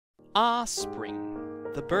Ah, spring.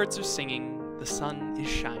 The birds are singing, the sun is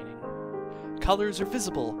shining. Colors are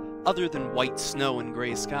visible other than white snow and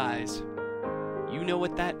gray skies. You know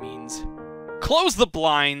what that means. Close the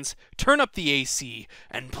blinds, turn up the AC,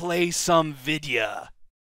 and play some vidya.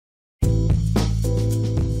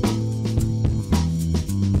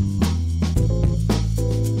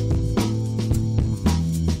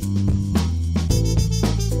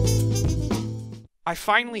 I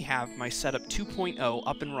finally have my setup 2.0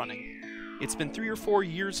 up and running. It's been 3 or 4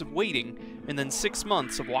 years of waiting, and then 6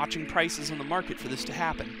 months of watching prices in the market for this to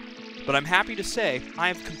happen. But I'm happy to say I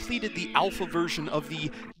have completed the alpha version of the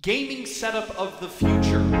gaming setup of the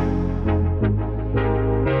future.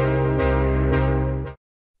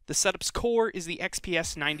 The setup's core is the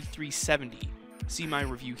XPS 9370. See my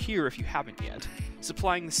review here if you haven't yet,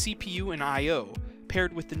 supplying the CPU and I/O,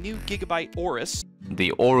 paired with the new Gigabyte Aorus,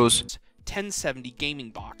 the Aorus 1070 gaming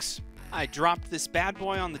box. I dropped this bad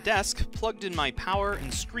boy on the desk, plugged in my power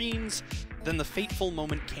and screens, then the fateful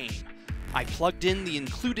moment came. I plugged in the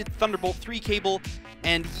included Thunderbolt 3 cable,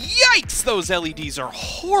 and yikes, those LEDs are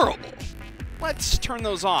horrible! Let's turn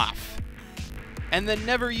those off. And then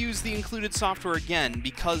never use the included software again,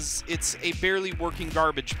 because it's a barely working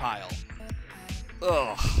garbage pile.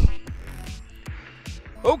 Ugh.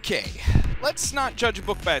 Okay, let's not judge a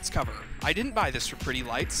book by its cover. I didn't buy this for pretty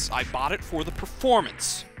lights, I bought it for the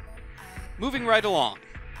performance. Moving right along.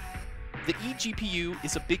 The eGPU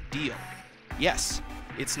is a big deal. Yes,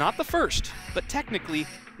 it's not the first, but technically,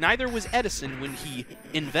 neither was Edison when he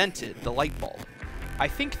invented the light bulb. I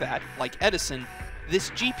think that, like Edison,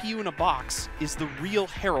 this GPU in a box is the real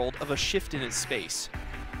herald of a shift in its space.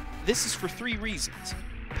 This is for 3 reasons: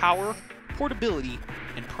 power, portability,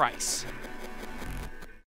 and price.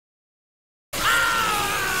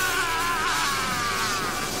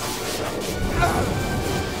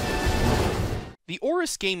 The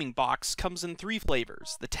Aorus gaming box comes in 3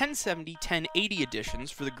 flavors, the 1070-1080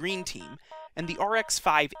 editions for the green team, and the RX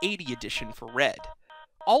 580 edition for red.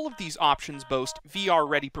 All of these options boast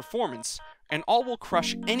VR-ready performance, and all will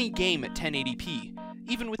crush any game at 1080p,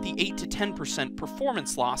 even with the 8 to 10%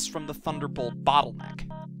 performance loss from the Thunderbolt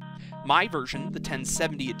bottleneck. My version, the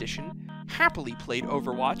 1070 edition, happily played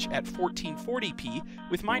Overwatch at 1440p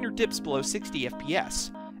with minor dips below 60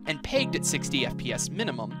 FPS, and pegged at 60 FPS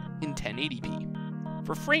minimum in 1080p.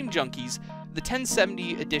 For frame junkies, the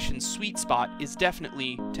 1070 edition's sweet spot is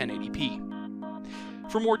definitely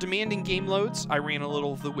 1080p. For more demanding game loads, I ran a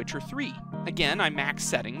little of The Witcher 3. Again, I maxed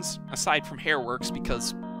settings, aside from Hairworks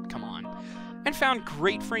because, come on, and found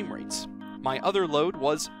great frame rates. My other load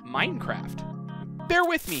was Minecraft. Bear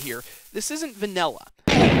with me here, this isn't vanilla.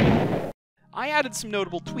 I added some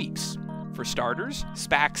notable tweaks. For starters,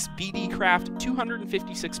 Spac's BDcraft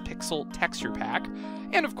 256 pixel texture pack,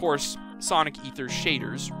 and of course, Sonic Ether's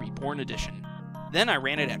Shaders Reborn Edition. Then I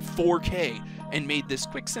ran it at 4K and made this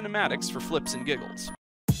quick cinematics for flips and giggles.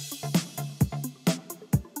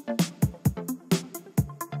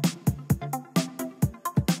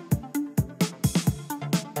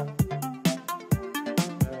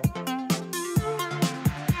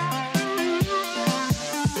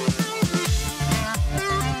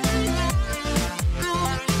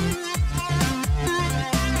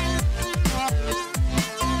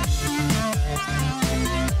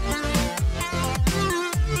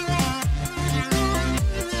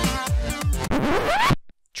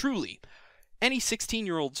 Truly, any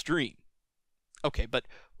 16-year-old's dream. Okay, but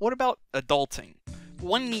what about adulting?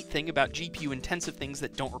 One neat thing about GPU-intensive things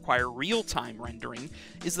that don't require real-time rendering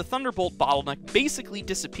is the Thunderbolt bottleneck basically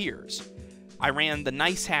disappears. I ran the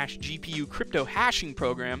NiceHash GPU crypto hashing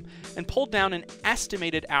program and pulled down an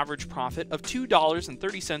estimated average profit of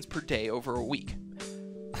 $2.30 per day over a week.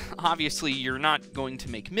 Obviously, you're not going to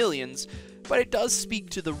make millions, but it does speak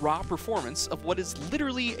to the raw performance of what is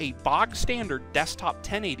literally a bog-standard desktop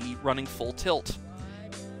 1080 running full tilt.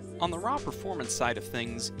 On the raw performance side of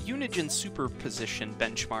things, Unigen Superposition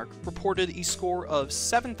Benchmark reported a score of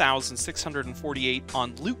 7,648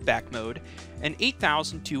 on loopback mode and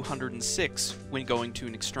 8,206 when going to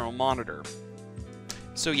an external monitor.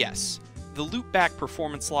 So yes, the loopback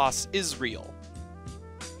performance loss is real.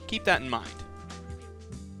 Keep that in mind.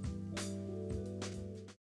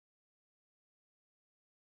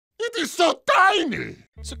 It is so tiny!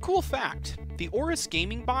 So cool fact, the Aorus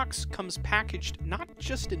gaming box comes packaged not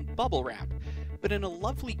just in bubble wrap, but in a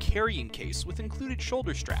lovely carrying case with included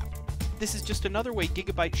shoulder strap. This is just another way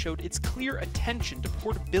Gigabyte showed its clear attention to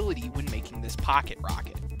portability when making this pocket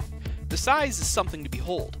rocket. The size is something to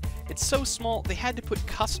behold. It's so small they had to put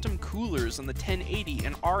custom coolers on the 1080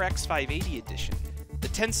 and RX 580 edition. The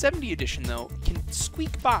The 1070 edition, though, can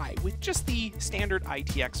squeak by with just the standard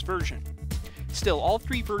ITX version. Still, all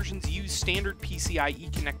three versions use standard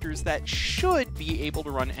PCIe connectors that should be able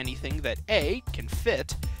to run anything that A, can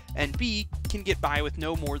fit, and B, can get by with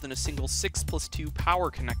no more than a single 6+2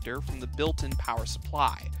 power connector from the built-in power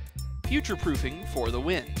supply. Future-proofing for the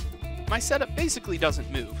win. My setup basically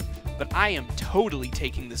doesn't move, but I am totally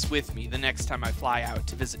taking this with me the next time I fly out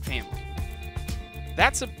to visit family.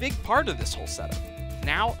 That's a big part of this whole setup.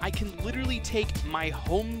 Now I can literally take my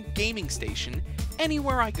home gaming station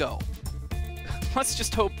anywhere I go. Let's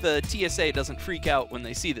just hope the TSA doesn't freak out when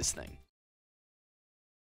they see this thing.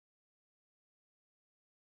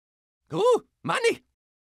 Ooh, money!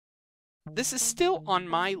 This is still on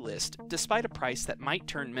my list, despite a price that might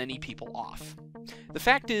turn many people off. The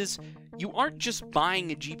fact is, you aren't just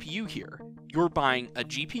buying a GPU here. You're buying a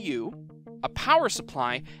GPU, a power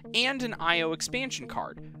supply, and an I/O expansion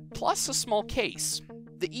card, plus a small case.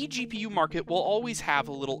 The eGPU market will always have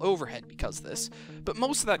a little overhead because of this, but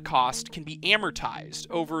most of that cost can be amortized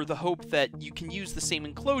over the hope that you can use the same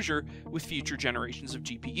enclosure with future generations of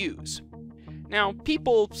GPUs. Now,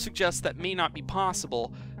 people suggest that may not be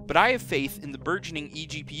possible, but I have faith in the burgeoning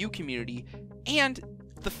eGPU community and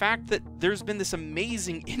the fact that there's been this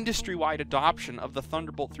amazing industry-wide adoption of the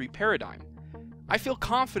Thunderbolt 3 paradigm. I feel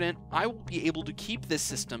confident I will be able to keep this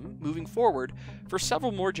system moving forward for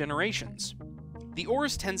several more generations. The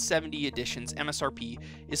Aorus 1070 edition's MSRP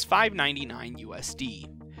is $599 USD.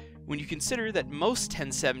 When you consider that most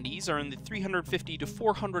 1070s are in the $350 to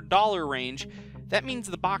 $400 range, that means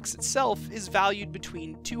the box itself is valued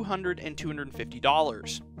between $200 and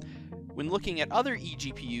 $250. When looking at other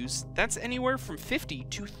eGPUs, that's anywhere from $50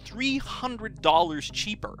 to $300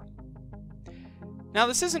 cheaper. Now,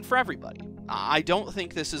 this isn't for everybody. I don't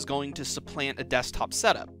think this is going to supplant a desktop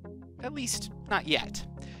setup, at least not yet.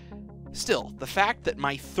 Still, the fact that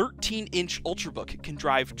my 13-inch Ultrabook can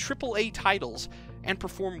drive AAA titles and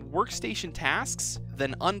perform workstation tasks,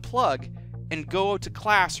 then unplug, and go out to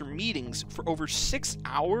class or meetings for over 6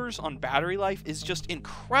 hours on battery life is just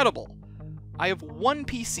incredible. I have one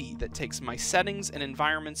PC that takes my settings and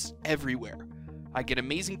environments everywhere. I get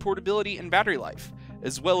amazing portability and battery life,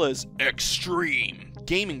 as well as extreme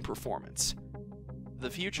gaming performance. The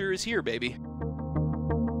future is here, baby.